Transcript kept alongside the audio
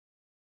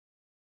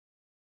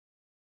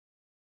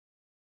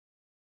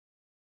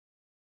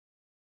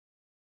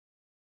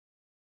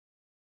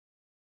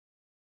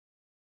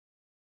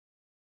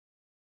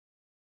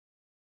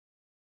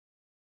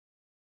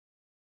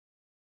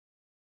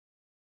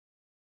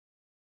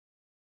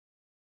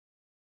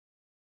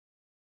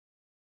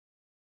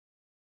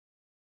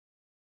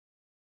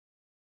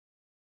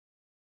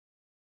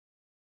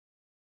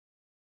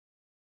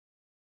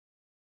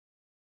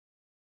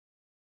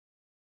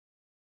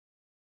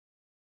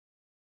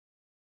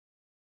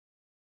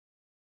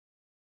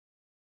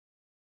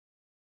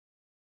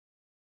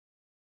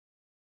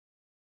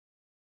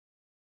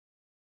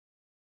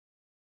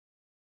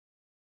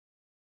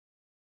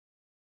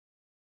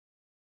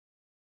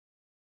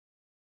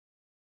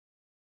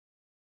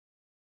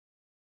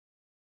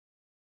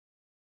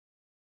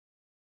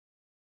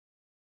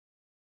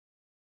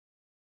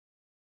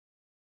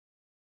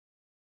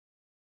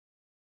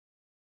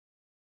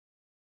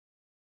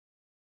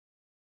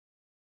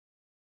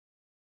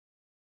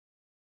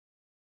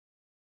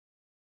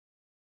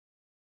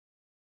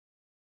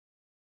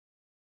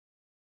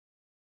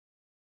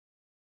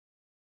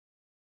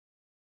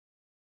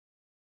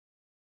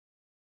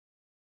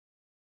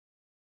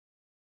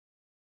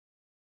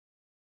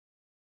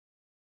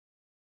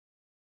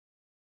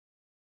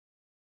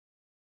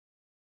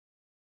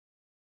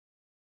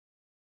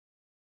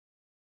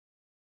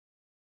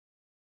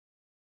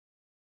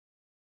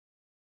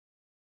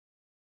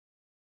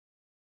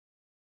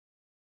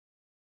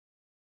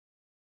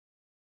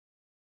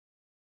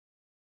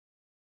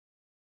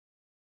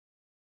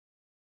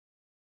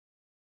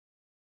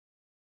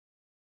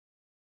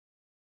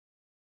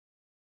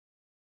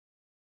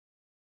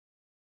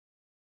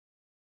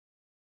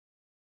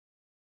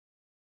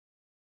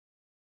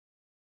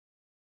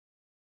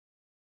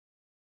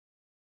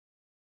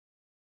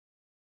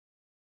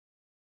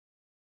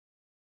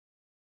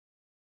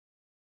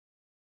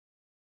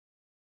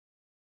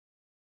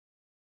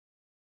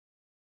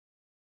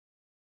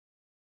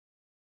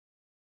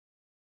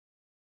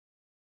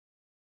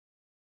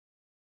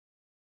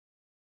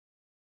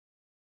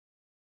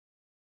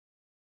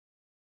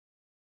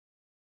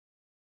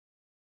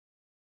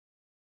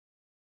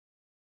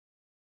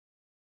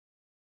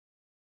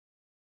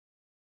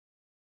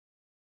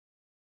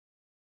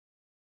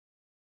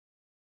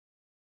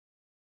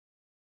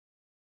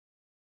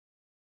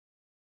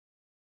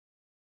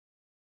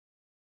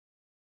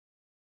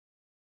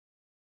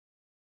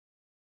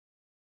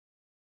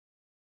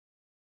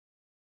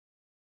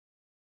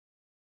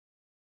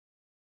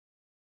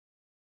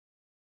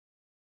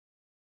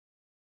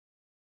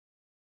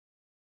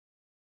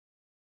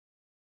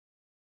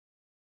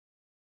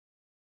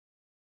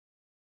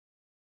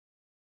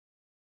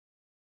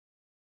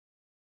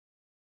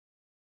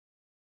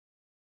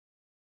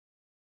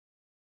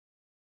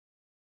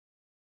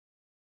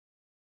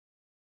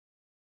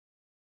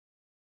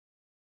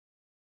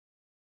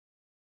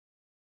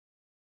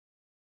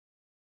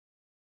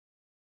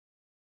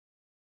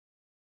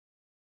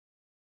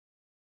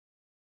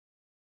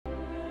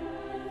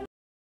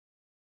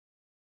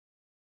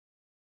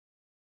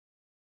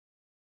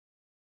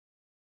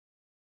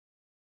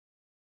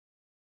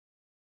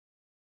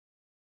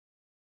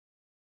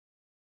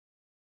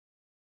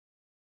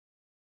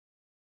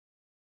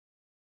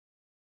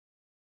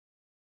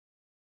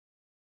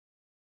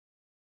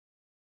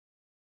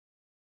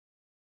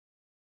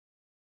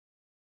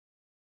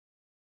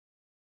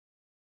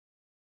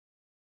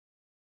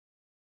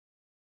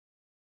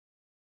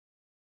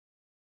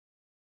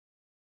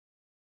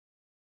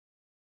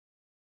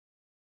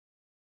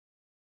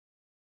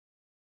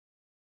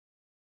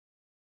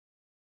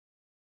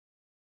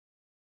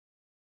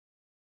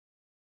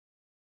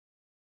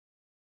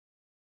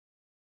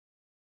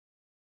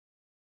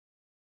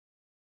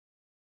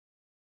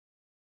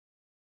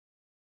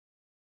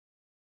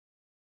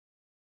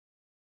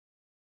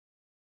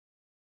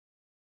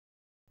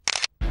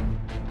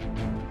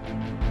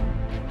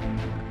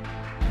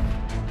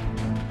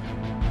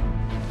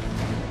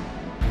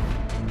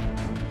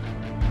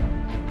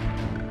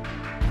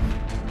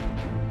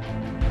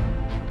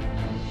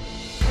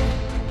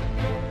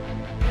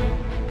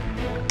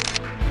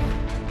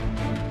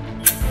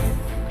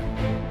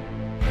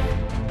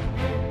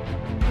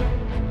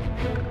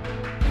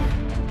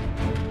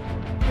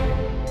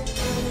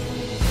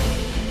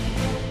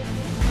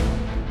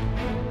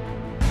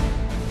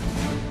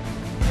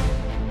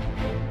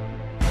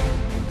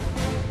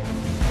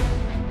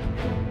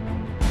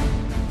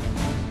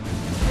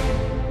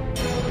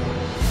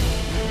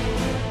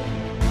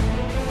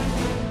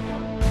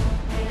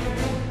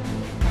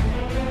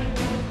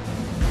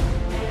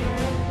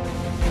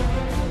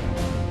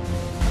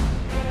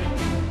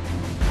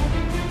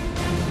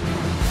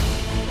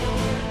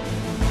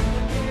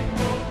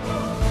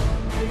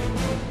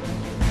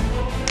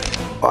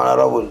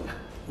honorable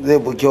zai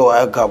fi kyau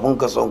a kafin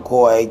ka san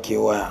kowa yake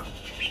waya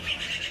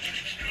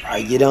a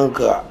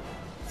gidanka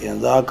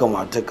yanzu haka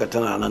matarka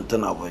tana nan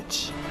tana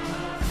bacci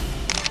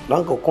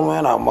ɗanka kuma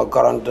yana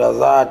makaranta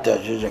za a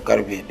tashi shi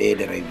karfe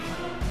 1:30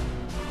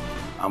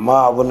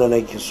 amma abin da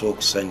nake so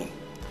ku sani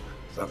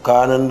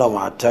tsakanin da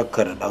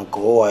matarka da ɗanka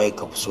wawaye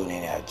ka fi so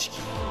ne a ciki.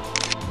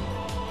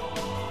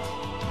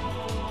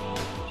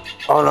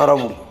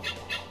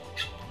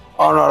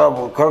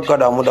 honorable kar ka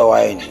damu da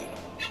waye ne,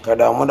 ka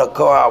damu da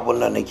kawai abin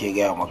da nake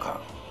gaya maka.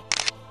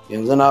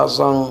 Yanzu na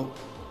san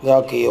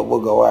za ka iya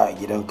buga waya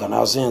gidanka,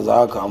 na san yanzu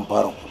haka an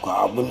fara kuka,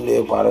 abin da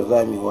ya faru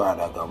za mu yi waya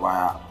daga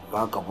baya,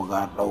 za ka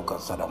buga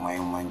ɗaukarsa da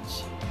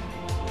muhimmanci.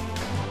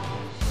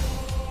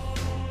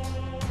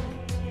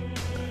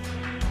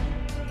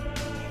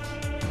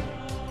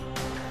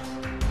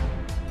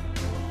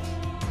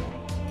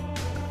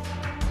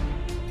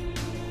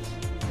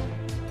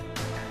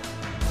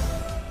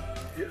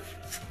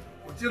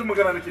 Wacce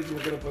magana nake ji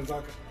magana banza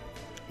haka?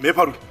 Me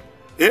faru?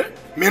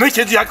 Me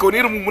nake ji haka, wani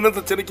irin mummunan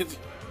zance nake ji?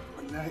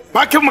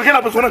 Ba kin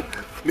magana ba sunan.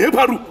 Me ya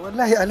faru?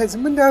 Wallahi Alhaji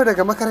mun dawo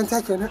daga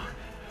makaranta kenan.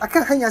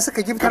 Akan hanya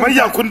suka gifta. Kamar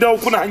ya kun dawo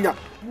kuna hanya?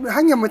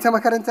 Hanyar mu ta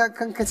makaranta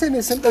kan kace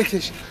ne sun dauke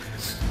shi.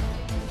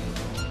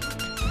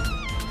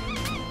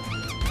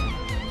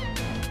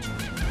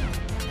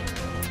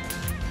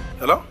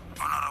 Hello?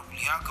 Honorable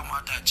ya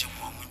kamata a ce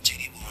mu mun ci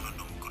riba wannan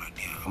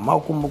demokradiya. Amma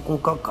kuma kun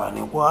kakka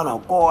ne ko ana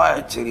kowa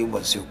ya ci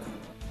riba sai ku.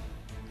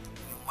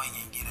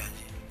 Manyan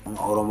gidaje, mun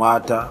aure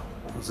mata,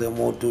 sai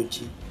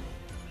motoci.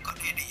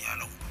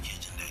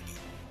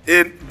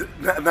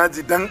 Na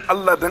ji dan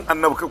Allah dan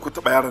annabi kai ku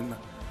taɓa yaran nan.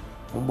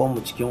 Mun ba mu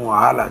cikin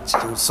wahala,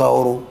 cikin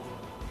sauro,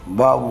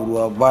 babu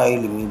ruwa, ba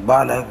ilimi,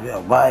 ba lafiya,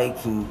 ba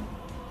aikin.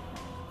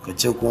 Ka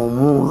ce kuma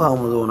mu za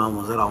mu zauna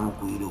mu zira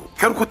muku ido.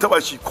 Kar ku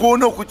taɓa shi, ko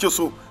nawa kuke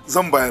so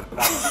zan bayar.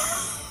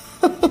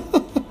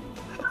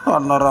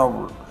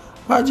 Honorable,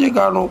 ka je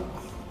gano.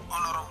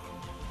 Honorable,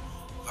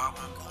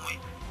 babu komai.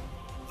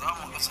 Za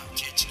mu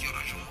kasance cikin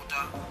rashin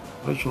wuta,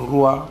 rashin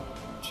ruwa,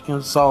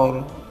 cikin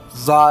sauro,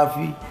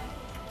 zafi,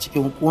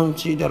 cikin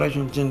kunci da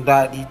rashin jin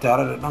daɗi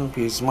tare da ɗanka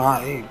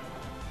Ismail.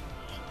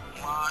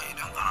 Ma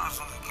idan kana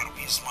son ka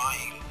karbi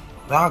Ismail,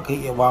 za ka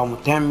iya ba mu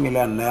 10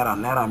 miliyan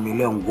naira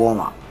miliyan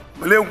 10.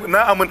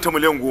 Na aminta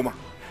miliyan 10.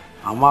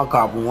 Amma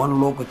kafin wani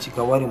lokaci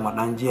ka bari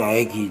maɗan jiya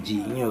yake ji,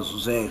 in yanzu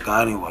sai ya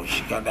gane ba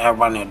shi kaɗai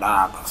ba ne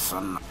da aka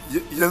sanna.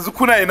 Yanzu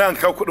kuna ina in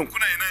kawo kuɗin,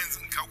 kuna ina yanzu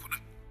in kawo kuɗin.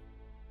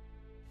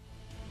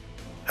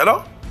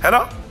 Hello?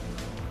 Hello?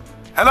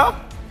 Hello?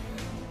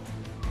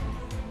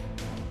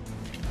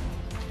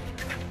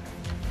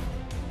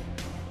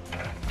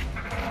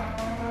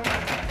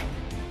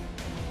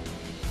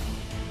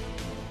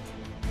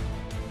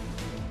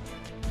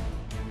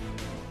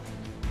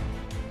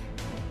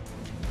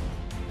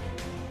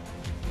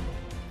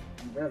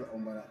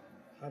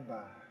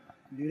 Haba,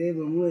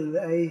 direba mu yanzu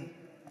ai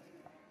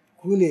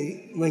ku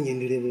ne manyan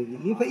direbobi.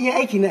 Ni fa iya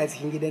aiki na a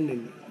cikin gidan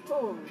nan ne.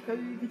 To, kai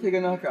kake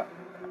ganin haka?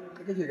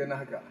 Kake ganin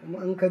haka? Kuma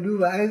an ka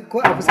duba ai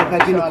ko a kusa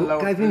kafi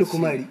ni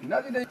kumari.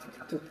 Na ji dai.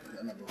 To,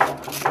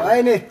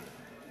 waye ne?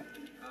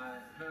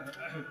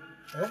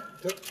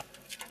 To,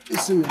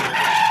 bismillah.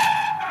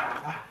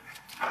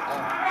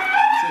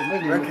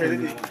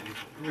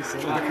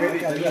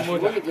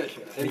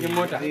 Sarkin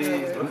mota.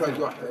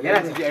 Yana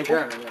ciki aiko.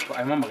 Ko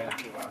ai man magana.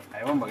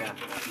 Ai man magana.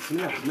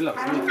 Bismillah.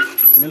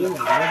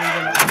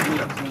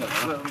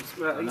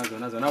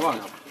 Zana ba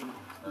na.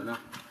 Zana.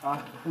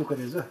 Ku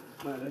da zuwa.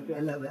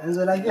 Allah bai an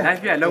zo lafiya.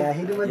 Lafiya lau.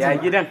 Ya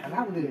gidan.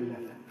 Alhamdulillah.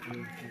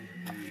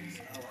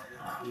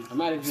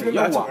 Amma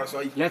yawa.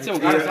 Ya ce mu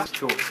karasa.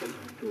 To.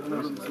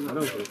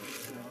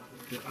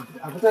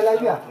 A fita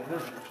lafiya.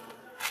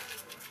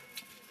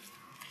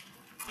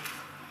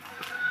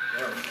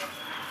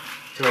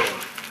 To,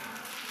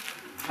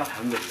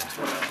 alhamdulillah.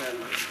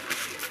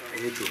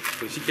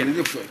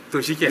 To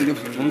shikenan.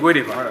 Mun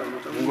gode fa.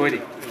 Mun gode.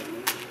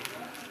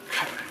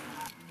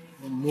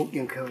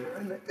 Mukin kawai.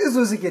 Wannan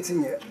izo suke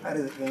cinye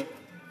arzikin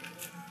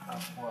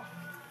afuwa.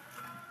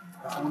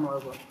 Amma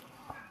ba.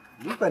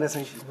 Ni ba na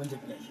san shi ban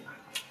tafiya shi.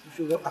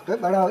 Shugaba akwai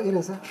barawa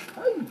irin sa?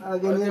 A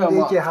gani yadda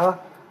yake hawa.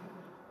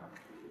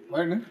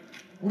 Wannan?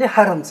 Ni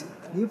haramci.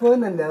 Ni fa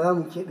wannan da za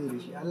mu keɓe da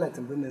shi. Allah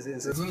tambin da sai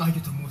sai. Zo na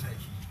hake tun mota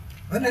yake.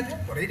 Wannan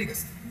kwarai da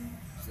gaske.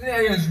 Sai ya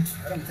yanzu.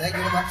 Haram ta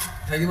girma.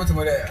 Ta girma ta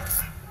madaya.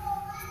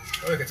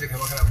 Kawai ka ce kai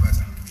ma kana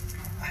bukata.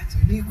 To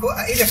ni ko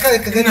a ida kai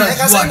ka gani ai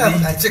ka san ina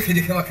bukata. Ce kai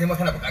dai kai ma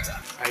kana bukata.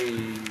 Ai.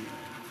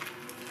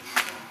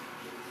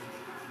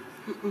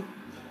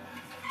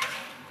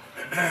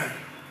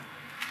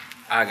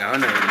 A ga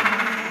wannan.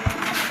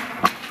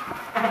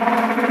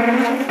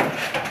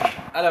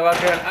 Allah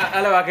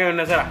ba kai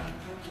nasara.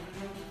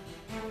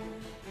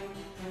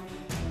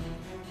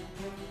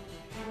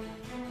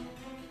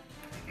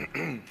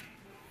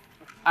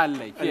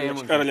 Allah ya kiyaye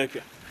mu. Kara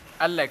lafiya.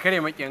 Allah ya kare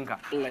makiyanka.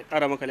 Allah ya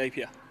kara maka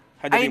lafiya.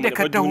 Ai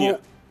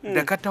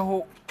da ka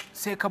taho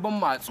sai ka ban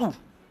matsu.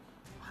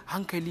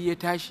 Hankali ya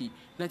tashi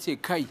na ce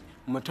kai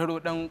mu taro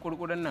dan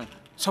kurkuren nan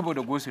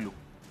saboda gosulo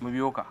mu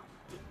biyo ka.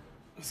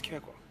 Gaskiya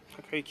ko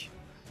haka yake.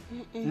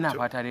 ina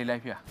fata dai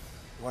lafiya.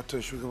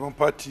 Wato shugaban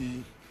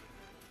fati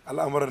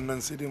al'amuran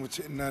nan sai dai mu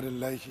ce inna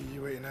lillahi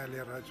wa inna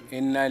ilaihi raji'un.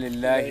 Inna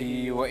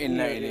lillahi wa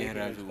inna ilaihi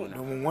raji'un.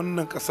 Domin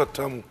wannan kasar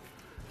tamu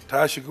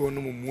ta shiga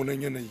wani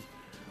mummunan yanayi.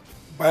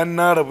 Bayan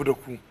na rabu da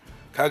ku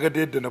kaga da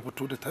yadda na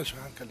fito da tashin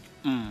hankali.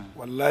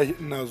 Wallahi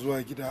ina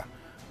zuwa gida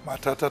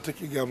matata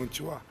take gaya min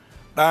cewa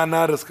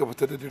ɗana da suka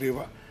fita da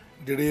direba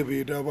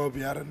ya dawo babu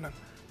yaran nan.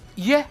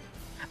 Ye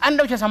an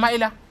dauke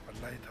Sama'ila.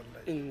 Wallahi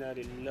tallahi. Inna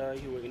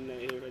lillahi wa inna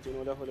ilaihi raji'un.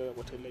 Wala hawla wala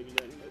quwwata illa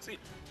billah.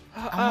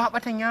 Amma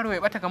batan yaro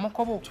ya bata kamar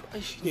kobo.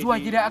 Zuwa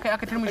gida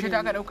aka turmushe ta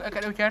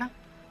aka dauke yaran.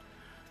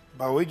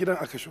 Ba wai gidan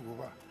aka shigo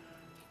ba.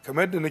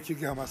 Kamar yadda nake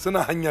gaya ma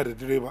suna hanya da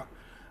direba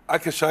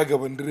aka sha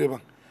gaban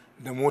direban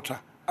da mota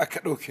aka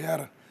dauke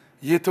yaran.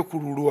 Ya ta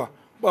kururuwa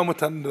ba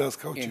mutanen da za su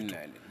kawo ceto.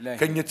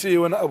 Kan ya ce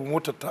wani abu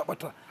motar ta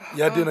bata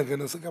ya daina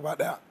ganin su gaba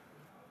daya.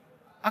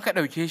 Aka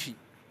dauke shi.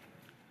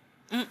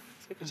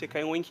 Sai ka ce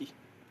kayan wanki.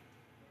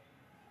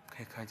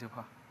 Kai ka ji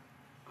fa.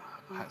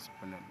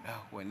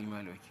 Hasbunallahu wa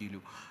ni'mal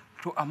wakilu.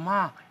 To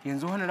amma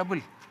yanzu wani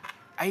rabul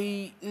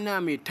ai ina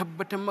mai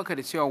tabbatar maka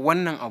da cewa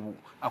wannan abu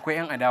akwai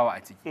yan adawa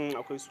a ciki.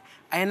 Akwai su.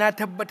 Ai na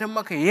tabbatar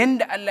maka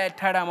yanda Allah ya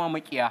tara ma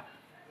makiya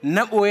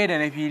na boye da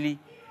na fili.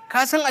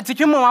 Ka san a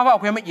cikin mu ma fa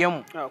akwai makiyan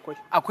mu.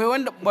 Akwai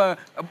wanda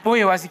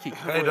boyewa suke.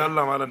 Kai da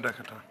Allah malam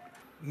dakata.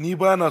 Ni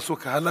ba na so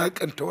ka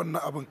halakanta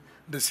wannan abin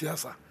da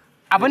siyasa.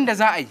 Abin da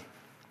za a yi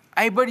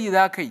ai bari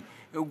za ka yi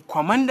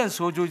kwamandan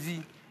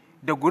sojoji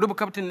da gurub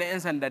kaftin na 'yan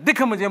sanda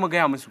duka mu je mu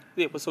gaya musu.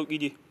 Zai fi sauki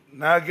dai.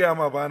 Na gaya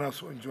ma ba na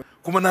so in ji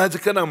kuma na ji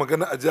kana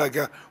magana a jiya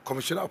ga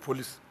commissioner of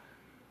police.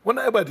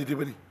 Wannan ai ba daidai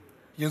bane.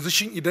 Yanzu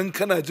shin idan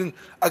kana jin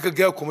aka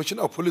gaya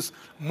commissioner of police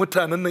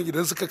mutanen nan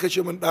idan suka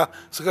kashe min da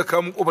suka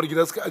kawo min kofar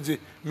gida suka aje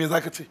me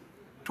zaka ce?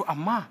 To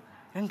amma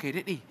ranka ya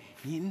dade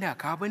ni inda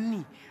ka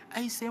banni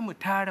ai sai mu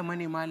tara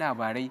manema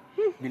labarai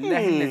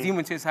billahi lazi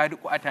mu ce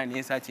Sadiku ata ne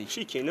ya sace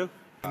shikenan.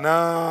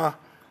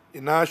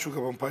 Ina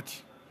shugaban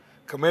fati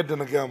kamar yadda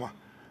na gaya ma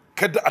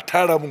kada a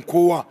tara min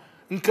kowa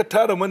in ka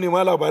tara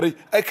manema labarai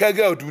ai ka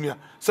gaya wa duniya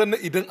sannan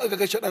idan aka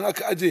kashe dan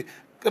aka aje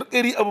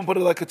karkari abin fa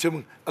da zaka ce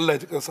min Allah ya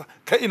ji kansa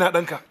kai ina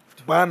danka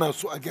ba na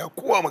so a gaya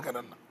kowa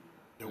maganan nan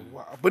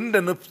yawwa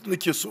abinda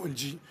nake so in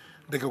ji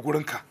daga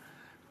gurinka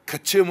ka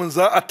ce min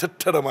za a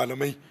tattara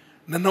malamai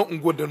na nan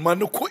unguwar da ma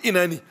na ko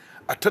ina ne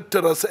a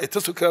tattara su a ta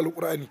su kai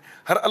alƙur'ani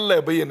har Allah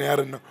ya bayyana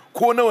yaran nan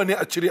ko nawa ne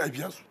a cire a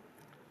biya su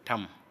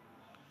tam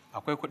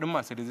akwai kuɗin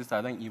masu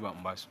rijista zan iba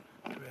in ba su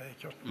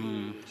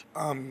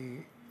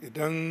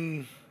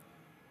idan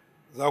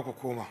za ku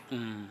koma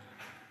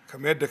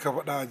kamar yadda ka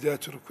faɗa a jiya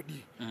cire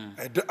kuɗi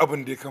a duk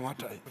abin da ya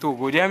kamata a yi to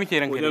godiya muke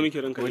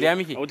ranka godiya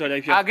muke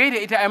a gaida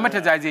ita ai mata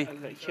jaje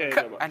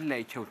Allah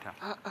ya kyauta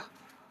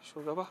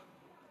shugaba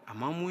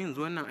amma mu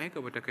yanzu wannan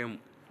aika bata kai mu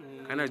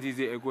kana ji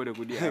zai aiko da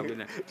kudi a abin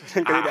nan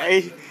kai da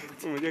ai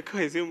mu je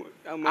kai sai mu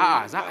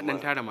a'a za a dan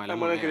tara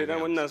malaman amma da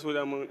wannan so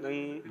da mun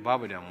dan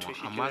babu damuwa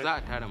amma za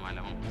a tara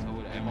malaman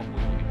saboda ai mako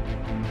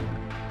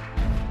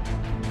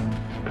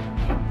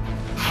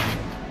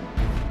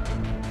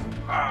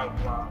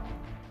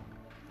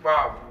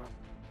babu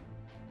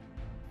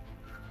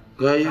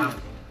gai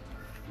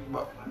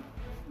ba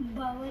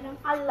wurin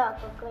Allah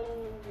ka kai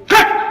ni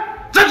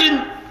zakin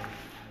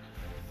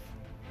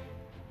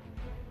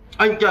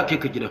an kai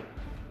ka gidan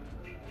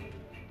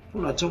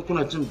kuna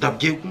cin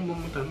dabge kun ban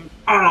mutane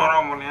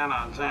an mu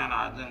yana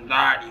jin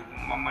daɗi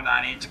kun ban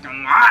mutane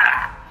cikin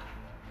wahala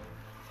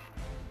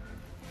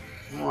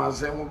mu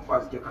sai mun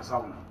faske ka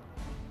samu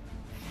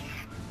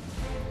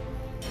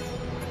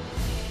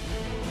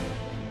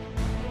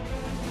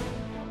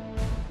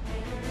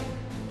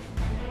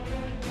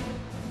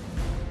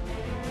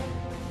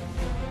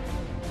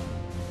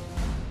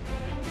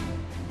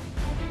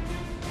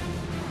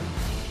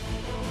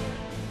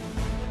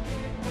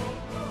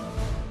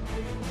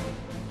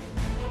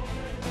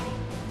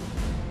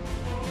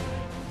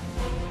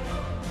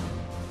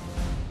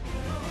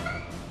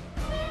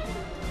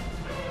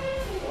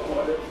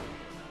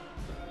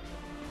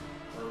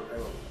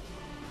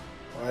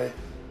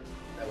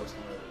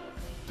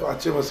to a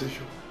ce masa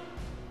shi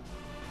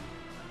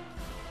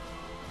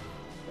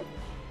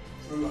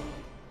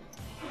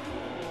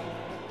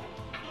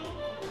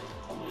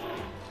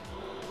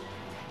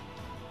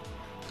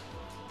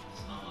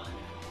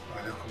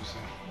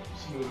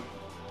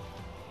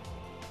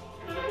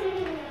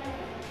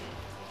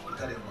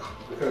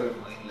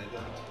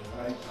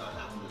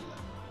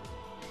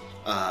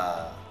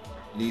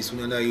ni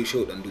sunana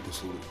Yushau dan Dudu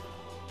Suru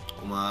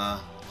kuma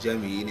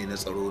jami'i ne na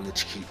tsaro na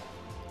ciki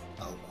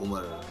a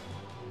hukumar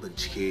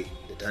bincike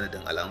da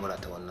tanadin al'amura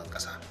ta wannan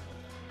ƙasa.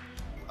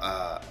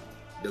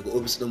 Daga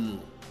ofis ɗinmu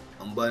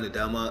an bani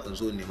dama in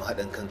zo in nemi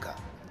haɗin kanka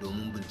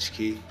domin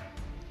bincike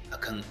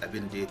akan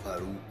abin da ya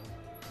faru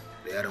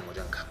da yaron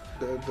wajenka.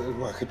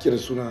 Ba ka kira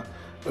suna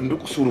ɗan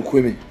duk suru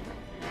ko me?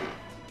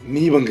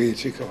 Ni ban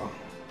gayyace ka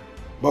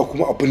ba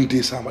kuma abin da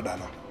ya samu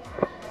ɗana.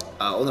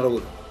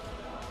 Honorable,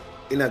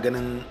 ina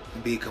ganin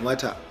bai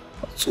kamata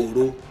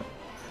tsoro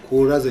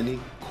ko razani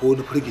ko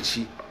wani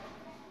firgici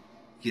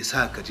ya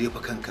sa ka jefa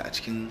kanka a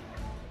cikin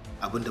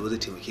abin da ba zai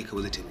taimake ka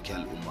ba zai taimaki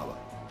al'umma ba.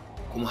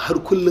 Kuma har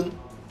kullum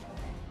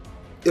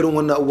irin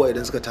wannan abubuwa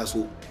idan suka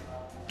taso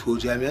to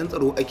jami'an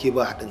tsaro ake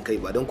ba haɗin kai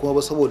ba don kuma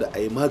ba saboda a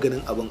yi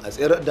maganin abin a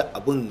tsayar da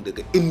abin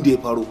daga inda ya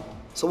faro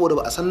saboda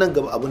ba a san nan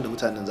gaba abin da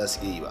mutanen za su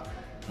iya yi ba.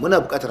 Muna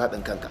buƙatar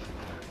haɗin kanka.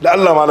 Da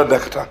Allah malam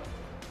dakata.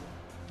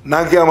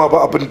 Na gaya ma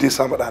ba abin da ya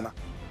samu ɗana.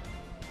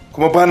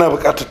 Kuma ba na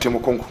buƙatar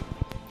taimakonku.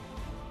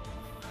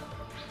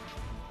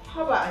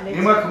 Haba Alhaji.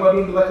 Ni ma kamar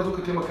wanda za ka zo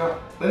ka taimaka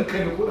ɗan kai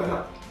ne ko ɗana.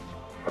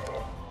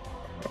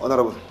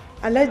 Honorable.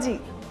 Alhaji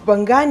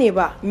ban gane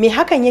ba me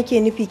hakan yake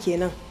nufi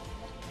kenan?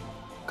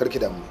 Karki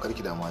damu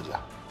Hajiya.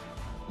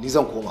 Ni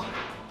zan koma.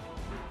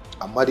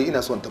 Amma dai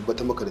ina son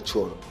tabbatar maka da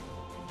cewa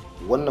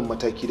wannan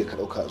mataki da ka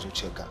ɗauka a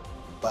zuciyarka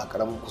ba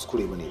ƙaramin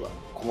kuskure bane ba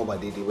kuma ba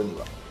daidai bane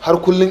ba. Har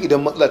kullum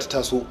idan matsala ta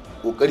taso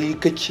kokari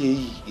kake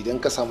yi idan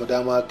ka samu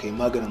dama kai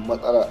maganin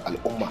matsalar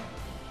al'umma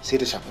sai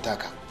ta shafi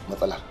taka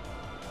matsalar.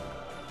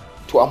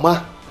 To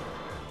amma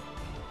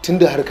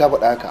tunda har ka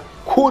faɗa haka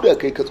ko da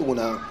kai ka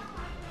tsuguna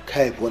ka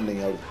haifi wannan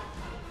yaro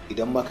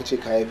idan ma ka ce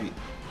ka haifi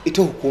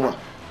ita hukuma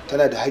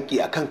tana da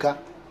haƙƙi a kanka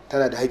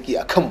tana da haƙƙi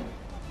a kanmu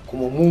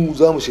kuma mu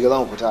za mu shiga za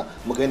mu fita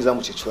mu ga yadda za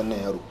mu ceci wannan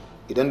yaro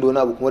idan da wani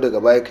abu kuma daga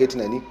baya kai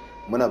tunani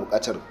muna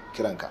buƙatar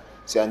kiranka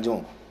sai an jima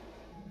ku.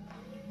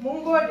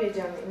 Mun gode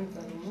jami'in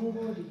tsaro, mun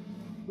gode.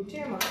 Ku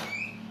taimaka.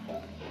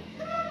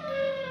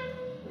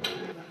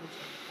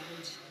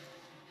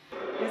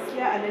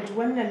 Gaskiya Alhaji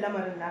wannan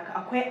lamarin naka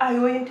akwai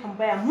ayoyin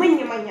tambaya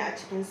manya-manya a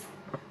cikinsu.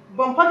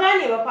 Ban fa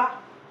gane ba fa.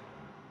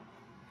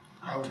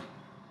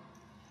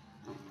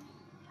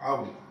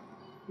 Abu.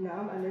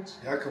 Na'am Alhaji.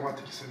 Ya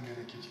kamata ki san me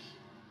nake ciki.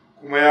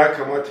 Kuma ya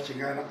kamata ki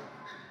gane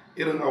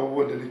irin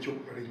abubuwan da nake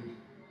kokarin yi.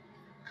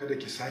 Kada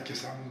ki sake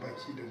samun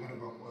baki da wani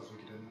bako a zo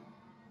gidan nan.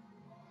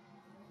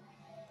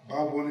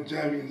 Babu wani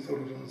jami'in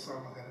tsaro da zan sa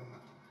maganar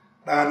nan.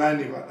 Ɗana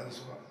ne ba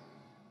ɗansu ba.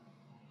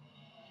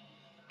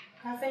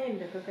 Ka san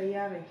yadda ka kai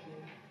yaron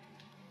kenan.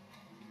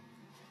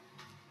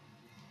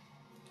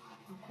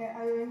 Akwai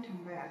ayoyin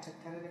tambaya a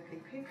tattare da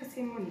kai ka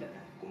sai mun da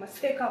kuma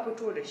sai ka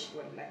fito da shi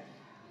wallahi.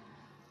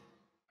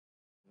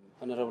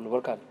 Honorable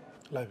barka.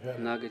 Lafiya.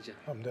 Na gajiya.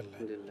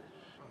 Alhamdulillah.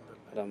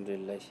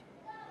 Alhamdulillah.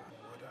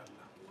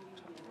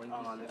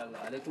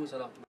 Alaikum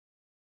salam.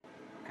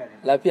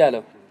 Lafiya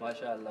lau.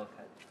 Masha Allah.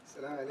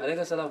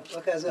 Alaikum salam.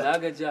 Na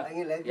gajiya.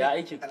 Ya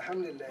aikin.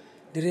 Alhamdulillah.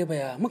 Direba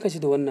ya muka ji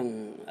da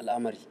wannan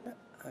al'amari.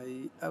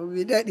 Ai, abu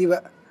bai daɗi ba.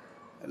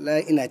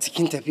 Wallahi ina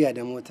cikin tafiya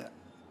da mota.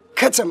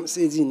 Katam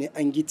sai ji ne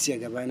an gicciye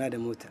gabana da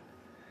mota.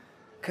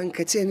 Kan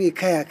ka ce mai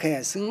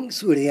kaya sun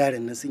sure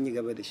yaron nan sun yi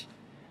gaba da shi.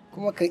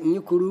 Kuma kan in yi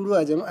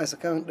kururuwa jama'a su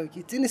kawo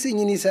ɗauki tuni sun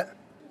yi nisa.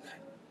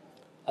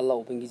 Allah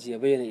Ubangiji ya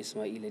bayyana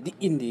Ismaila duk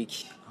inda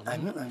yake.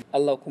 Amin amin.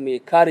 Allah kuma ya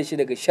kare shi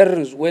daga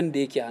sharrin wanda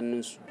yake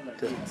hannunsu.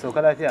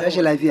 Sauka lafiya.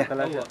 Tashi lafiya.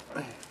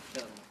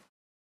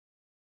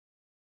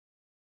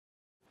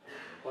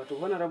 Wato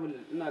honorable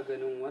ina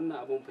ganin wannan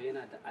abun fa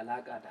yana da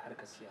alaka da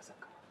harkar siyasa.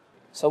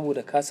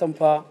 Saboda ka san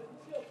fa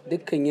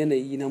dukkan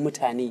yanayi na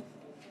mutane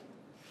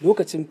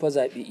lokacin fa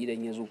zaɓe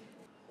idan ya zo.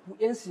 Ku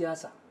 'yan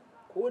siyasa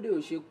ko da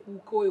yaushe ku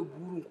kawai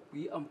burin ku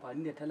yi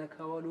amfani da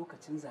talakawa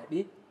lokacin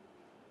zaɓe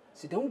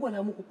su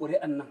dangwala muku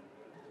ƙuri'an nan.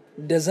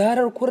 Da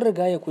zarar kun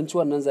riga ya kunci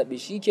wannan zaɓe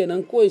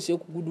shikenan kawai sai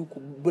ku gudu ku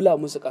bula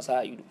musu ƙasa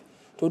a ido.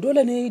 To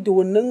dole ne da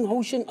wannan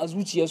haushin a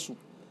zuciyarsu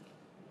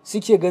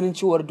suke ganin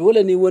cewar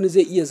dole ne wani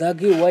zai iya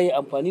zagayowa ya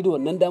amfani da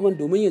wannan daman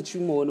domin ya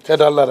cimma wani. Kai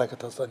da Allah da ka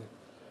ta sani.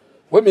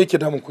 Wai me yake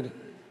damun ku ne?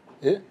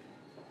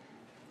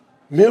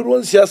 Me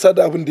ruwan siyasa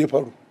da abin da ya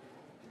faru?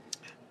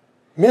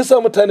 Me yasa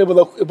mutane ba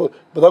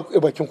za ku iya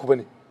bakin ku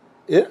bane?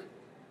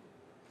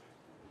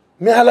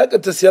 Me halakar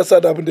siyasa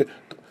da abin da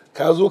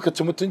ka zo ka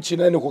ci mutunci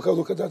na ne ko ka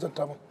zo ka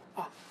jajanta min?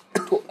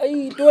 To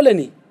ai dole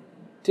ne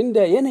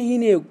tunda yanayi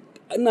ne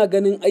ana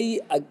ganin ai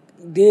a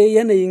da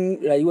yanayin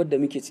rayuwar da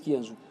muke ciki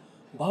yanzu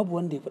babu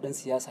wanda ya faɗan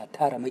siyasa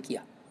tara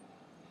makiya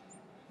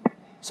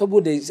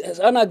saboda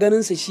ana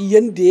ganin sa shi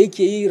yanda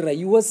yake yi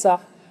rayuwarsa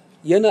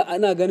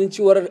ana ganin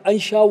cewar an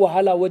sha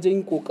wahala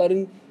wajen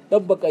kokarin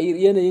ɗabbaka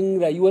yanayin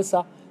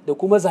rayuwarsa da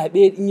kuma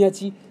zaɓe in ya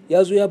ci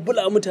ya zo ya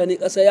bula mutane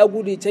ƙasa ya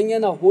gude can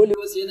yana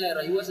holewarsa yana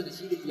rayuwarsa da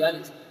shi da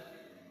iyalinsa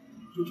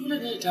to dole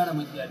ne ya tara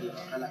makiya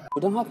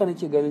da don haka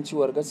nake ganin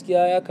cewar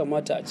gaskiya ya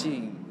kamata a ce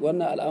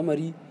wannan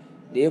al'amari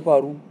da ya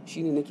faru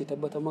shine nake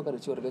tabbatar maka da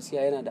cewar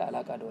gaskiya yana da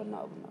alaka da wannan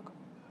abu naka.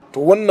 To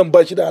wannan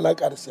ba shi da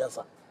alaka da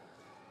siyasa.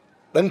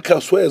 Dan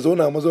kasuwa ya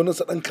zauna a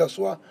mazauninsa dan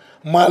kasuwa,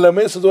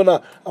 malamai su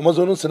zauna a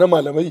mazauninsu na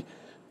malamai,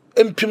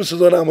 yan fim su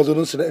zauna a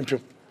mazauninsu na yan fim.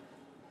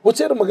 Wace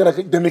irin magana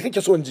da me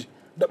kake so in ji?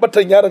 Da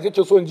batan yaron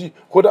kake so in ji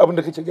ko da abin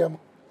da kake gaya ma?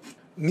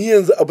 Ni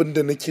yanzu abin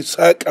da nake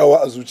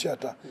sakawa a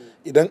zuciyata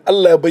idan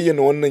Allah ya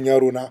bayyana wannan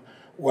yaro na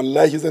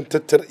wallahi zan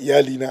tattara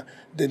iyalina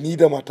da ni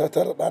da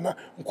matata da ɗana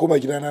in koma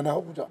gidana na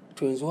Abuja.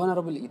 To yanzu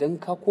honorable idan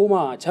ka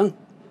koma can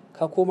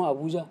ka koma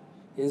Abuja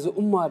yanzu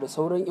umma da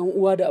sauran yan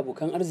uwa da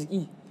abokan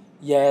arziki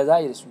yaya za a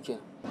yi da su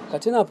kenan? Ka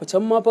tuna fa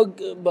can ma ba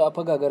a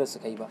fa gagara su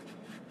kai ba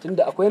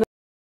tunda akwai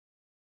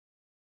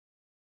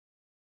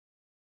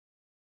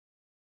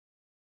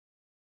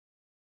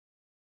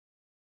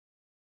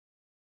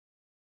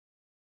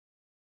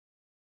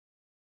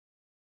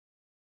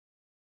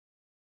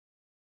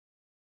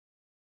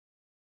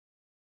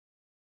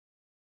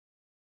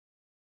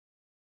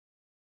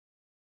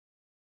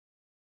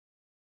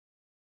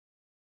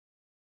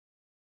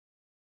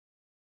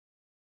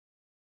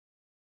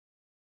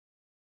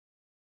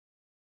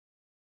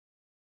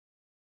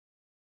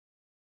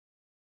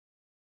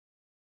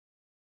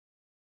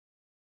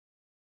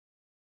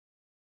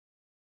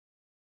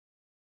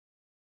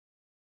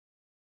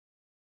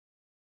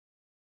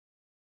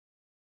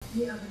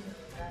Ni abin da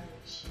ka gane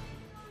shi.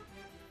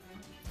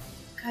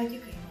 Ka ƙi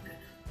ka yi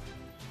magana.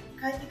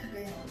 Ka ƙi ka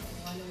gaya wa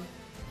wani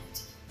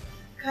ciki.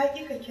 Ka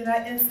ƙi ka kira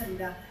 'yan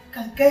sanda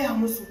ka gaya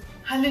musu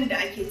halin da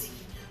ake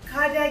ciki.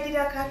 Ka da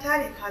gida ka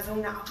tare ka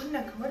zauna abin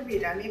nan kamar bai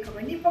dame ka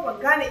ba. Ni fa ban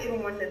gane irin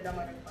wannan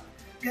lamarin ba.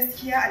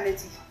 Gaskiya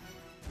Alhaji.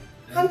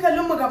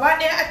 Hankalinmu gaba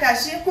ɗaya a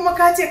tashe kuma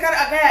ka ce kar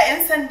a gaya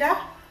 'yan sanda?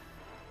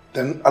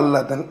 Dan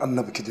Allah dan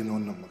Annabi ki dena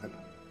wannan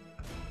magana.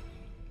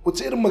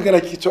 Wace irin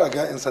magana kike cewa a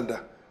gaya 'yan sanda?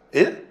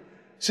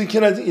 Shin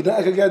kina jin idan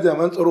aka gaya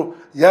jami'an tsaro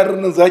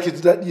yaran nan zaki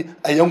ji daɗi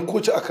a yanko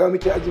ci a kawo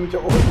miki aji miki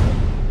ofis?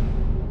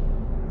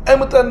 Ai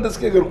mutanen da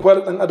suke garkuwa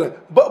da ɗan adam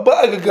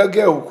ba a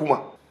gaya hukuma.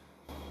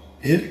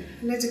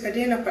 Alhaji ka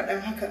daina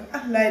faɗan hakan.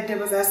 Allah yadda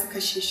ba za su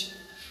kashe shi.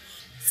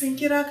 Sun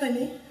kira ka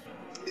ne?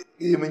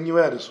 Mun yi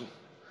waya da su.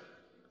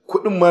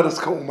 Kuɗin ma da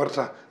suka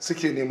umarta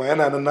suke nema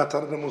yana nan na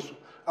tare da musu.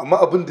 Amma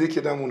abin da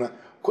yake damuna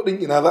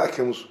kuɗin ina za a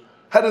kai musu.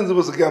 Har yanzu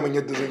ba su gaya min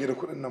yadda zan yi da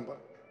kuɗin nan ba.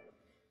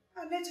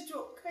 Alhaji to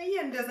kai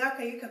yanda za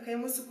ka yi ka kai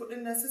musu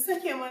kuɗin nan su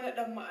sake mana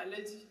ɗan mu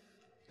Alhaji.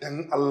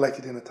 Dan Allah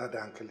ki daina tada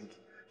hankalinki.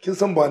 Kin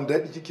san ba wani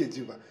daɗi kike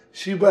ji ba.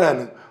 Shi baya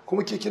nan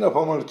kuma ke kina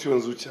fama da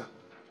ciwon zuciya.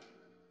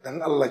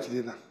 Dan Allah ki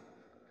daina.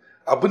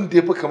 Abin da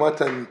ya fi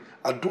kamata ni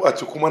addu'a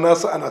ce kuma na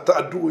sa ana ta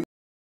addu'o'i.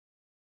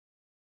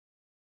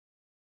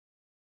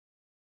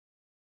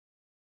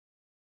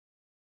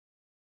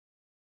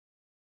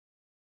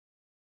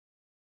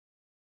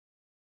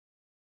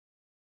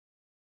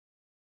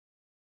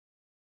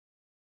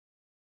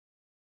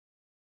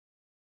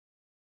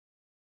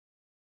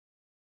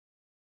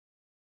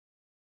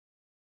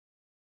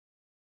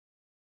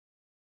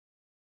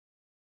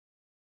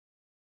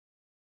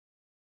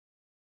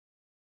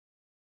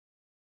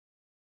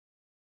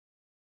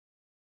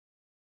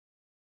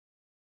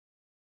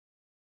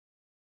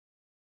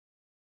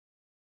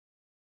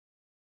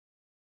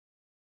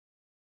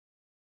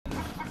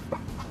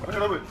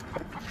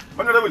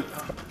 Honorable.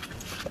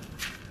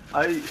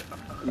 Ai,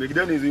 mai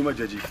gida ne zai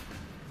majaji.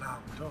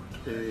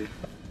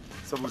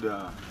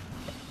 Saboda...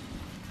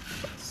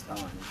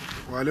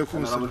 Wa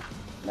alaikum salam.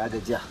 Ya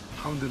gajiya.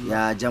 Alhamdulillah.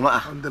 Ya jama'a.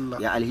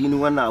 Alhamdulillah. Ya alhinin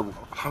wannan abu.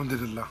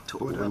 Alhamdulillah. To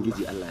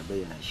ubangiji Allah ya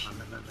bayyana shi.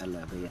 Allah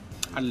ya bayyana.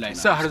 Allah ya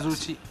sa har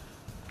zuci.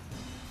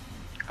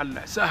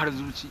 Allah ya sa har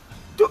zuci.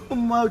 Duk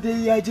in ma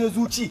dai ya je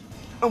zuci,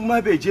 in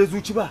ma bai je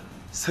zuci ba,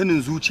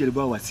 sanin zuciyar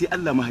bawa sai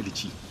Allah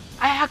mahalici.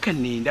 Ai hakan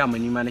ne dama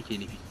ni ma nake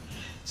nufi.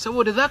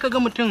 Saboda zaka ga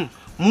mutum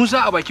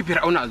Musa a baki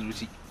Fir'auna a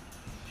zuci.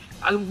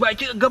 A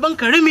baki gaban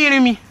ka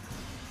rimi.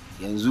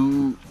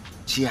 Yanzu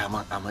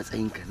ciyaman a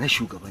matsayinka na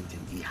shugaban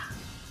jam'iyya.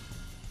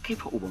 Kai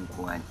fa uban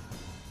kowa ne.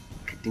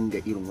 Ka dinga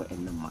irin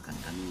waɗannan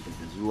maganganu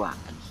daga zuwa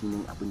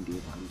alhinin abin da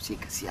ya faru sai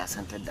ka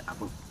siyasantar da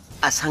abin.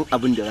 A san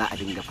abin da za a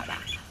dinga faɗa.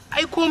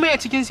 Ai komai a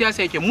cikin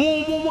siyasa yake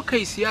mu muka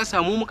yi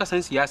siyasa mu muka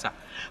san siyasa.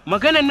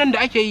 Maganan nan da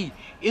ake yi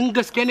in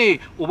gaske ne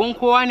uban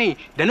kowa ne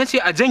da nace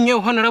a janye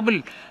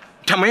honorable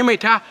ta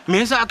maimaita me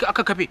yasa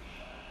aka kafe?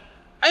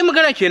 Ai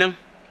magana kenan.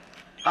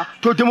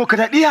 To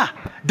demokradiya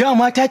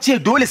dama ta ce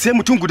dole sai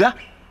mutum guda?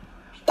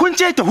 Kun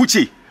ce ta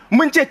huce,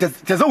 mun ce ta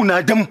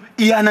zauna dam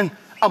iyanan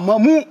amma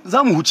mu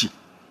za mu huce.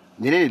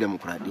 Menene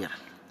demokradiya?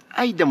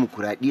 Ai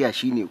demokradiya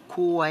shine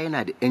kowa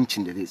yana da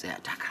yancin da zai tsaya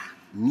takara.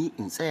 Ni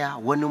in tsaya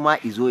wani ma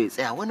izo ya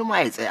tsaya wani ma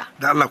ya tsaya.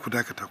 Da Allah ku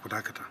dakata.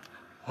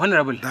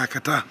 Honorable.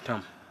 Dakata.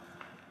 Tam.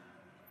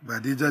 Ba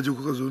dai jaje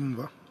kuka zo min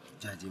ba?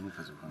 Jaje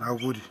muka zo.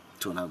 Nagode.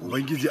 To nagode.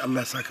 Ubangiji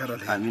Allah ya saka da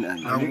alheri. Amin.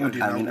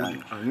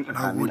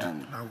 Nagode.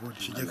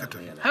 Shige ka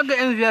tafi. Haka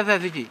yan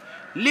siyasa suke.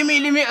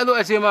 Limi a zo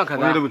a ce ma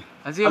kaza.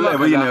 A ce ma Allah ya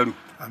bayyana kaza.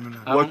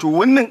 yaro. Wato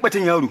wannan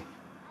batan yaro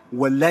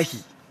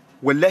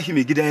wallahi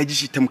mai gida ya ji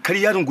shi tamkar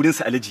yaron gurin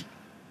sa Alhaji.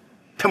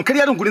 Tamkar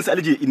yaron gurin sa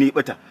Alhaji ne ya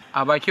bata.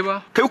 A baki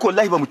ba? Kai ko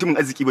wallahi ba mutumin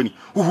arziki bane.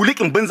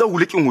 Hulikin banza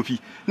hulikin hofi.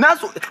 Na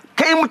so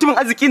kai mutumin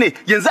arziki ne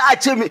yanzu a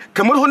ce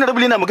kamar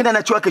honorable yana magana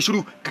na cewa ka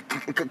shiru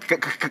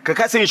ka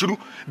kasa yin shiru.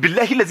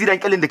 Billahi lazi dan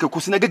kallin da kai ko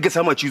suna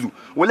gaggasa ma cizo.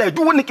 Wallahi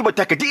duk wannan kibar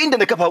taka duk inda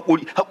na kafa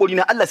hakori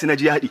na Allah sai na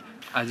ji ya haɗi.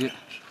 Aje.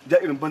 Ja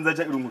irin banza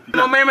ja irin hofi.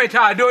 Kuma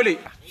maimaitawa dole.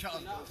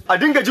 A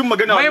dinga jin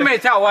magana.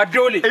 Maimaitawa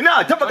dole.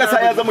 Ina taba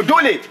kasa ya zama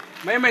dole.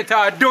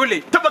 Maimaitawa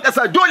dole. Taba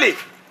kasa dole.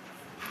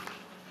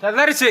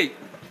 Tazarce.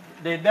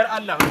 Da yardar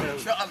Allah.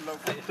 Insha Allah.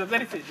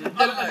 Tazarce.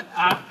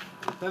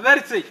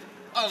 Tazarce.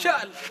 Insha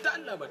Allah. Ta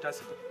Allah ba ta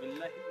saki.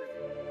 Billahi.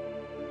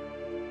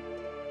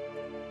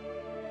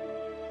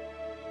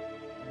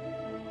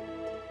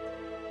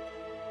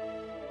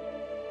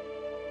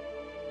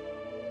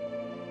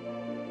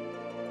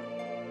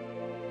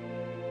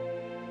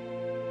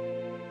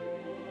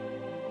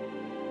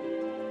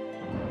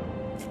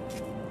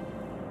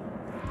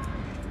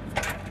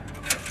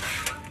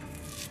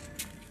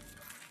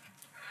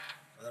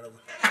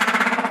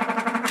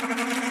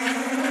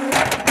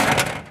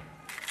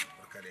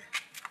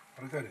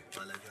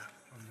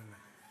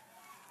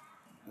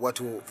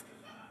 Wato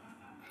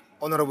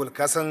honorable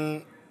ka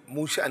san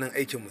mu sha'anin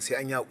aikinmu sai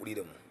an yi haƙuri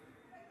da mu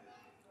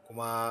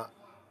kuma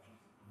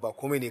ba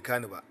komai ne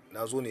kani ba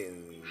na zo ne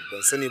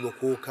ban sani ba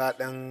ko ka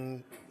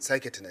ɗan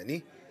sake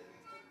tunani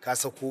ka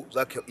sako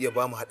za ka iya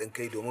ba mu haɗin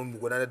kai domin mu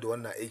gudanar da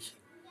wannan aiki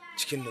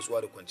cikin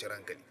nutsuwa da kwanciyar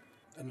hankali.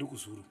 Dan duk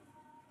usuru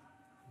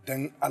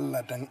dan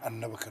Allah dan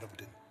annaba ka rabu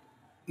da ni,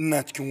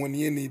 ina cikin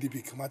wani yanayi da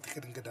bai kamata ka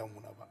dinga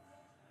damuna ba.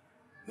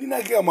 Ni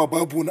na gaya ma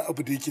babu wani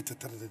abu da yake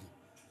tattare da ni,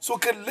 so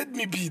kan let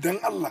me be dan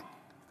Allah.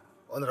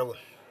 Honorable,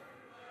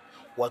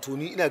 wato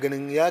ni ina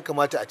ganin ya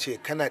kamata a ce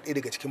kana ɗaya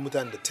daga cikin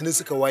mutanen da tuni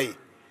suka waye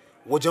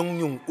wajen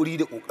yunkuri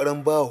da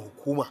ƙoƙarin ba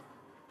hukuma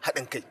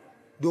haɗin kai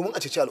domin a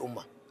ceci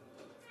al'umma.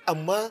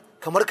 Amma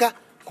kamar ka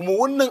kuma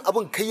wannan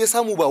abin kai ya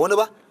samu ba wani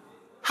ba?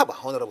 Haba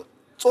honorable,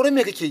 tsoron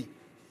me kake yi?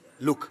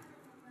 Look,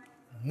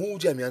 mu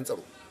jami'an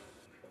tsaro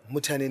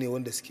mutane ne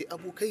wanda suke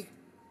abokai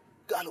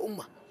ga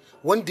al'umma,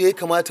 wanda ya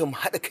kamata mu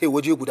haɗa kai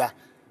waje guda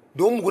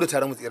don mu gudu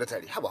tare mu tsira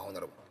tare. Haba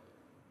honorable,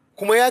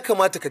 kuma ya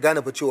kamata ka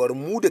gane fa cewa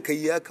mu da kai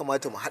ya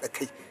kamata mu haɗa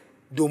kai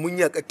domin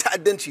yaƙar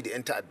ta'addanci da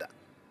 'yan ta'adda.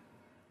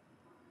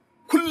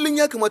 Kullum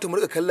ya kamata mu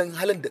riƙa kallon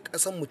halin da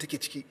ƙasar mu take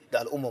ciki da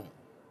al'ummar mu.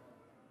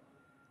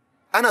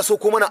 Ana so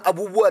ko mana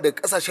abubuwa da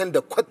ƙasashen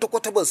da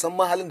kwata-kwata ban san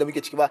ma halin da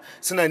muke ciki ba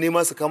suna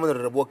nema su kama da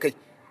rarrabuwar kai.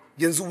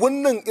 Yanzu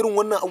wannan irin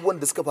wannan abubuwan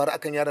da suka faru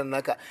akan yaran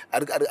naka a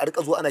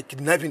rika zuwa ana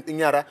kidnapping din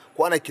yara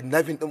ko ana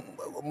kidnapping din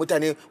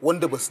mutane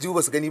wanda ba su ji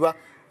ba su gani ba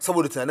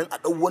saboda tunanin a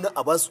ɗau wani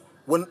a basu,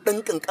 wani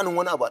ɗan ƙanƙanin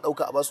wani abu a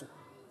ɗauka a basu.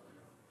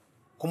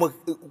 Kuma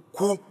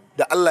ku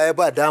da Allah ya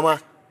ba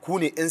dama ku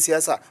ne 'yan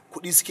siyasa,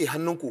 kuɗi suke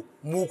hannunku,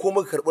 mu ko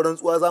muka karɓi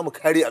rantsuwa za mu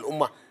kare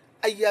al'umma.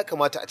 Ai ya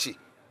kamata a ce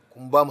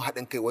kun ba mu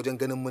haɗin kai wajen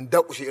ganin mun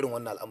dakushe irin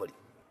wannan al'amari.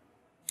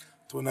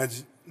 To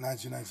naji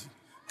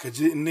ka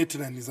je in ne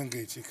tunani zan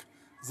gayyace ka,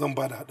 zan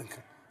ba da haɗin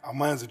kai,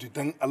 amma yanzu dai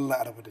dan Allah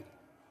a rabu da ni.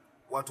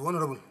 Wato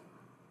honorable,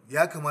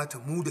 ya kamata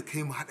mu da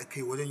kai mu haɗa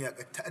kai wajen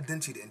yaƙar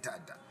ta'addanci da 'yan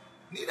ta'adda.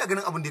 Ni ina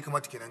ganin abin da ya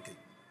kamata kenan kai.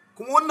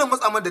 Kuma wannan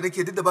matsamar da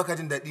nake duk da baka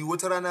jin daɗi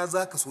wata rana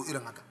za ka so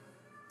irin haka.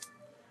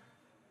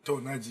 To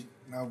naji,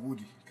 na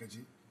gode, ka je.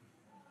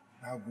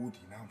 Na gode.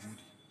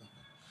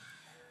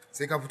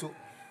 Sai ka fito.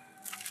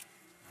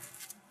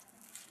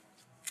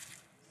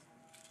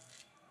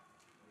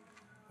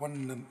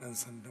 Wannan ɗan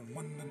sandan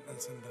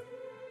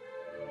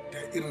da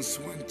irin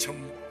su wancan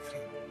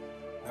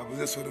na ba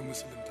zai so da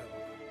musulunta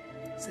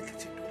ba. Sai ka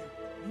ce dole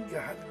ni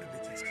ga halin da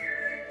nake ciki,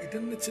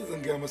 idan na ce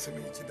zan gaya masa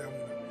me yake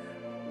damuna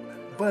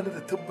ba ni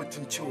da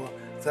tabbacin cewa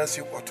za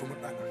su yi kwato mu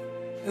ɗana.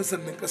 'Yan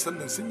sandan ƙasar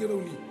nan sun yi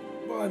rauni,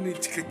 ba ni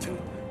cikakken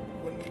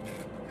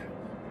wannan.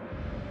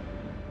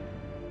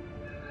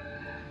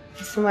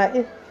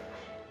 Ismail,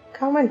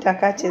 ka manta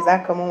ka ce za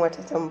ka min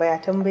wata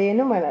tambaya, tambaye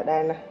ni mana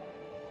ɗana.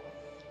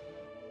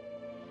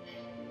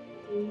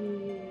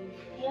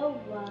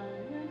 Yawwa,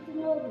 na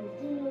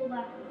tuno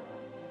ba.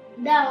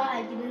 Dawa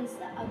a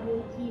gidansa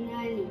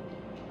abokina ne.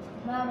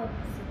 Baba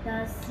su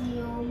ta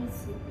siyo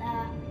musu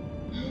ɗa.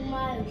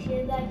 Kuma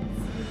yaushe za ki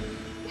siyo?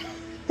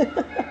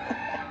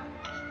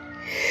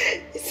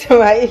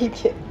 Ismail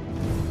ke.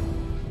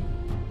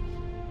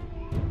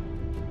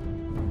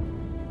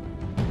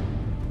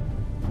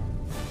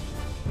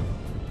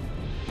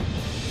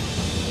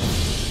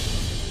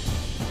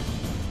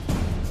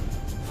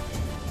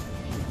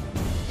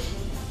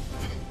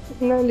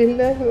 Inna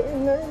lillahi wa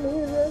inna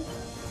ilaihi raji'un.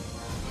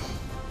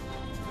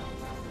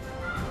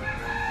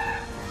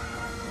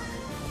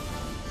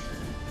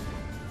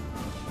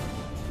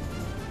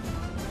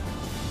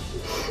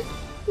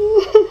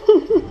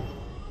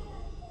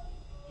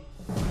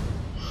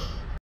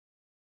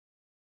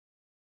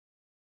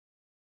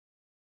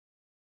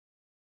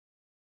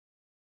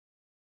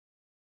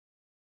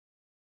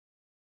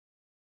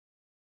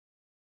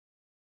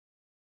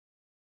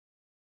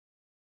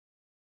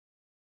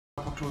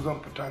 To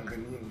zan fita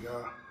gani in ga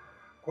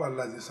ko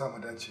Allah zai sa mu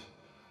dace,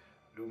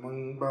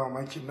 domin ba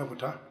mamakin na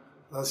fita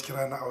za su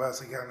kira na a waya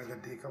su gaya min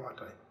yadda ya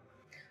kamata yi.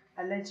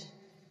 Alhaji,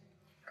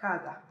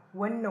 kaga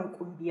wannan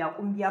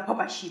kumbiya fa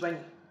ba shi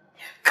bane.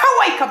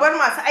 Kawai ka bar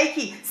masu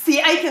aiki su yi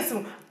aikin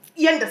su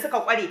yanda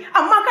suka kware,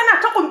 amma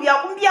kana ta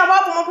kumbiya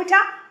babu mafita.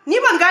 Ni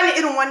ban gane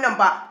irin wannan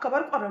ba. Ka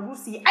bar ƙwararru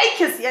su yi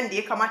aikin su yanda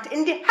ya kamata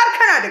in dai har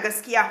kana da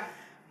gaskiya.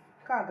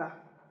 Kaga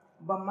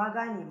ban ma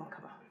gane maka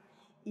ba.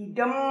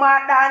 Idan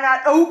ma ɗana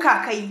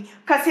ɗauka kai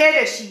ka sai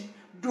da shi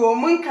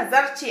domin ka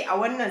zarce a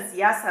wannan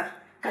siyasar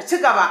ka ci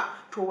gaba,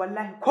 to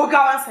wallahi ko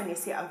gawansa ne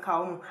sai an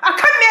kawo mu.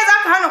 Akan me za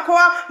ka hana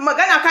kowa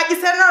magana ka ƙi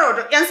sanarwa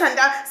da 'yan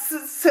sanda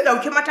su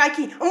ɗauki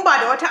mataki in ba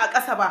da wata a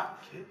ƙasa ba?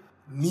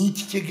 Ni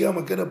kike gaya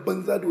magana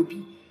banza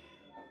dofi?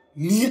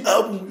 Ni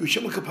abu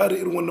yaushe muka fara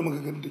irin wannan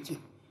maganganun da ke?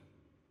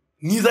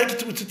 Ni za ki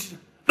ci mutunci?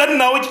 Ɗan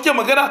nawa kike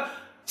magana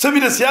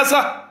saboda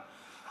siyasa?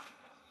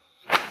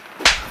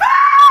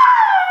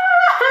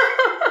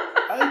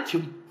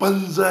 Aikin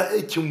banza,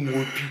 aikin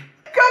wofi.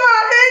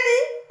 Kamare ni?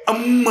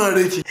 An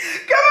mare ki.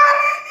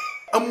 Kamare ni?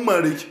 An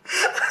mare ki.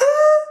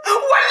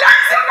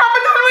 Wallahi sai ka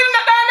fito min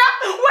da ɗana.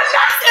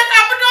 Wallahi sai ka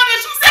fito da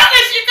shi sai da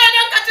shi kai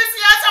don ka ci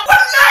siyasa.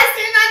 Wallahi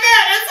sai na ga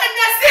 'yan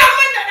sanda sai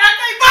min da ɗan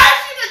kai ba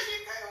shi da shi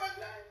kai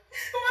wallahi.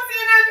 Kuma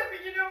sai na tafi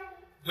gidanmu.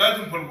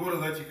 Dajin falgora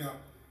za ki ga.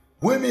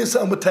 Wai me yasa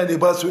mutane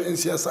ba su 'yan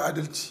siyasa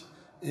adalci?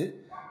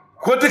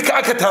 Ko duka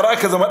aka tara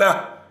aka zama ɗaya?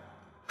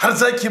 Har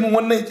za ki min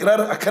wannan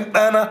ikirarin akan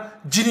ɗana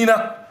jini na?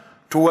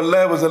 To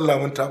wallahi ba zan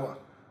lamunta ba.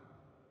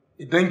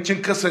 idan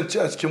kin kasance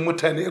a cikin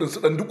mutane irin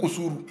su dan duku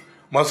suru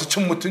masu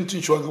cin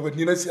mutuncin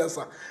shugabanni na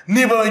siyasa,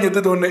 ni ba zan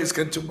yarda da wannan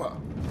iskancin ba.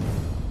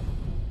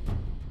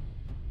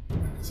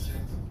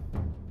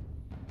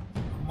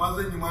 Amma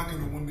zan yi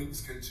maganin wannan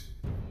iskancin.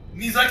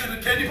 Ni za ki da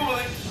kai ni fa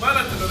ba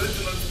na tunanin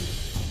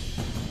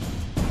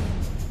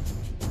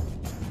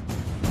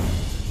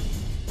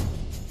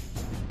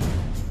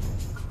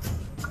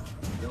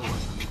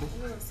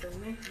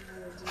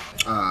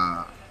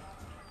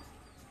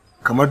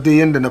kamar dai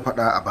yadda na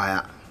faɗa a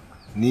baya,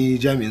 ni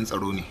jami'in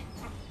tsaro ne.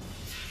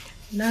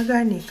 Na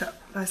gane ka,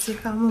 ba sai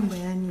ka min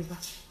bayani ba.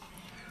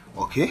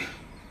 Ok.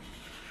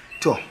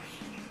 To,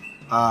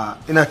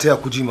 ina taya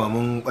ku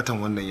jimamin batan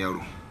wannan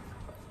yaro.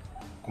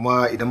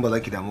 Kuma idan ba za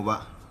ki damu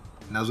ba,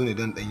 na zo ne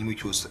don ɗan yi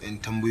miki wasu 'yan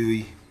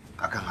tambayoyi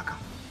akan haka.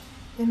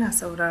 Ina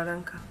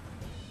sauraron ka.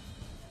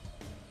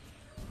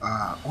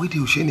 Wai da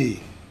yaushe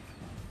ne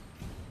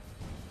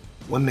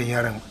wannan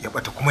yaron ya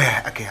bata kuma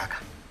yaya aka yi haka?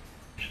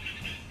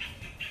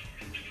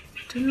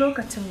 Tun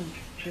lokacin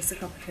da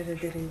suka fita da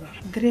direba.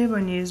 Direba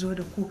ne ya zo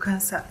da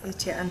kukansa ya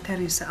ce an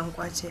tare su an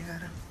kwace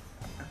yaran.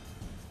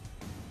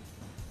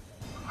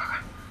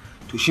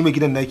 To shi mai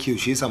gidan naki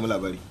yaushe ya samu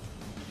labari?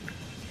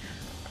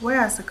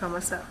 Waya suka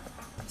masa,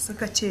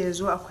 suka ce ya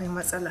zo akwai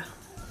matsala.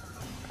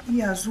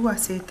 Iya zuwa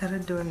sai ya tarar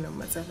da wannan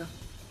matsala.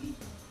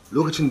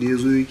 Lokacin da ya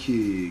zo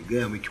yake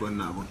gaya miki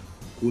wannan abun,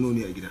 kuno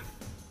ne a gidan?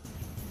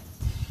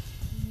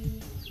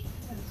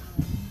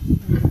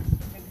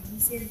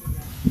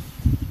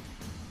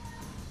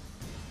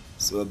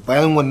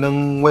 Bayan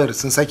wannan wayar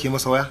sun sake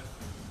masa waya?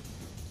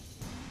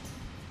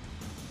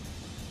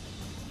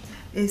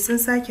 Sun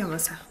sake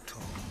masa.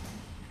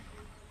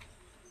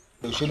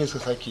 Yaushe ne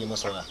suka sake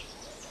masa waya?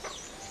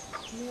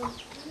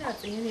 Ina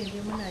tsaye ne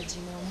dai muna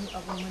jimamu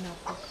abin muna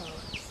kokawa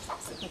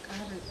suka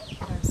ƙara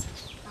kiransa.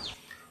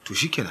 To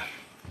shikenan.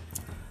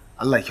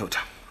 Allah ya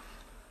kyauta.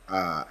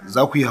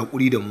 Za ku yi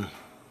haƙuri da mu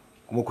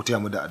kuma ku taya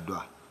mu da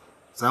addu'a.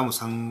 Za mu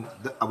san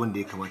duk abin da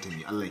ya kamata mu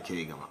yi. Allah ya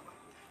kiyaye gaba.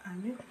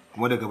 Amin.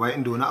 Kuma daga baya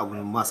inda wani abu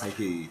ma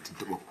sake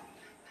tuntuɓa ku.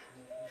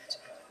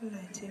 Allah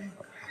ya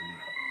taimaka.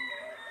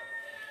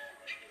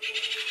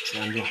 Sai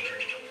an zo.